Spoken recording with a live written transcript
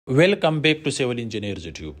Welcome back to Civil Engineers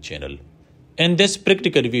YouTube channel. In this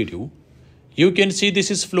practical video, you can see this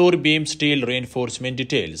is floor beam steel reinforcement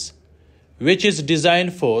details, which is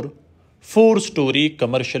designed for 4-story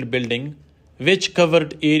commercial building, which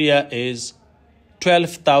covered area is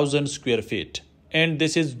 12,000 square feet, and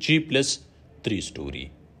this is G plus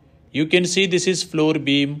 3-story. You can see this is floor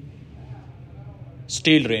beam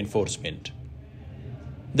steel reinforcement.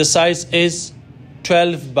 The size is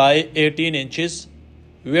 12 by 18 inches.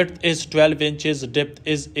 Width is 12 inches, depth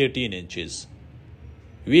is 18 inches.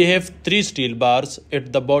 We have 3 steel bars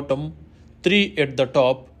at the bottom, 3 at the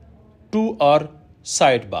top, 2 are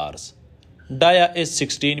side bars. Dia is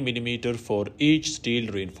 16 mm for each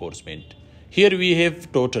steel reinforcement. Here we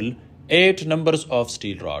have total 8 numbers of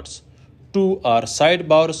steel rods. 2 are side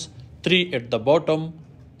bars, 3 at the bottom,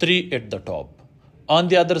 3 at the top. On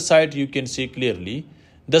the other side you can see clearly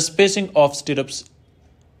the spacing of stirrups.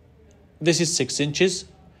 This is 6 inches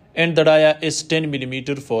and the dia is 10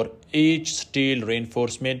 mm for each steel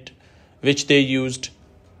reinforcement which they used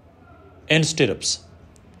in stirrups.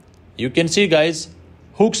 You can see guys,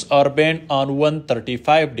 hooks are bent on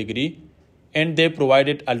 135 degree and they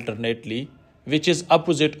provided alternately, which is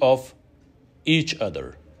opposite of each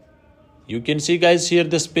other. You can see guys, here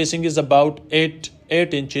the spacing is about 8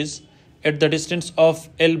 inches. At the distance of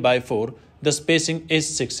L by 4, the spacing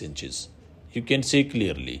is 6 inches. You can see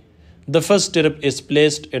clearly. The first stirrup is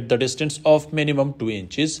placed at the distance of minimum 2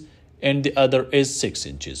 inches and the other is 6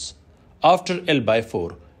 inches. After L by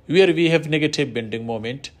 4, where we have negative bending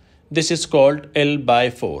moment, this is called L by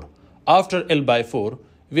 4. After L by 4,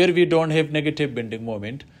 where we don't have negative bending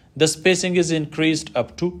moment, the spacing is increased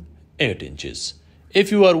up to 8 inches.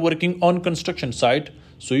 If you are working on construction site,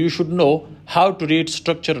 so you should know how to read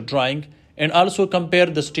structure drawing and also compare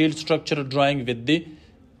the steel structure drawing with the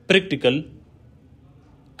practical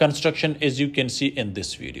construction as you can see in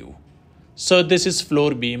this video. So this is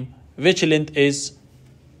floor beam which length is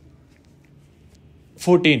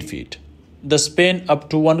 14 feet. The span up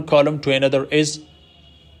to one column to another is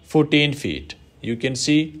 14 feet. You can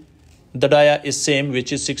see the dia is same,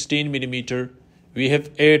 which is 16 mm. We have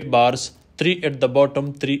 8 bars, 3 at the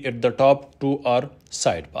bottom, 3 at the top, 2 are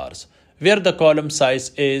side bars, where the column size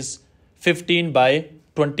is 15 by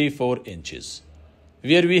 24 inches.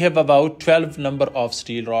 Where we have about 12 number of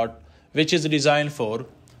steel rod, which is designed for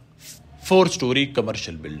 4-story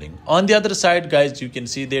commercial building. On the other side guys, you can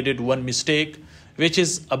see they did one mistake, which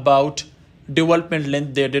is about development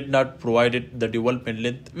length. They did not provide the development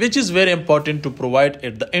length, which is very important to provide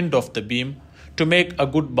at the end of the beam to make a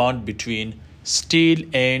good bond between steel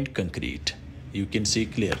and concrete. You can see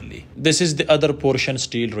clearly. This is the other portion,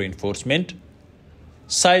 steel reinforcement.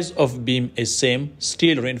 Size of beam is same,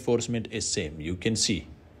 steel reinforcement is same. You can see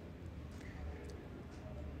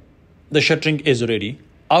the shuttering is ready.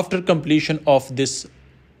 After completion of this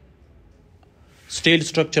steel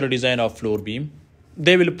structure design of floor beam,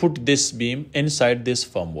 they will put this beam inside this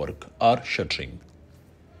formwork or shuttering.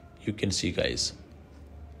 You can see guys.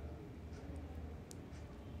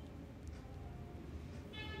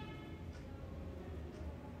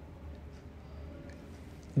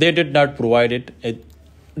 They did not provide it a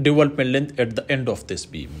development length at the end of this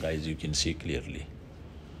beam guys. You can see clearly.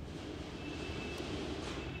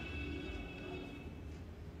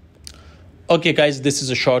 Okay guys, this is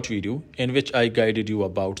a short video in which I guided you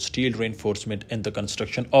about steel reinforcement and the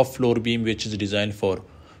construction of floor beam which is designed for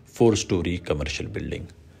 4-story commercial building.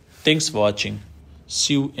 Thanks for watching.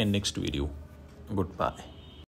 See you in next video. Goodbye.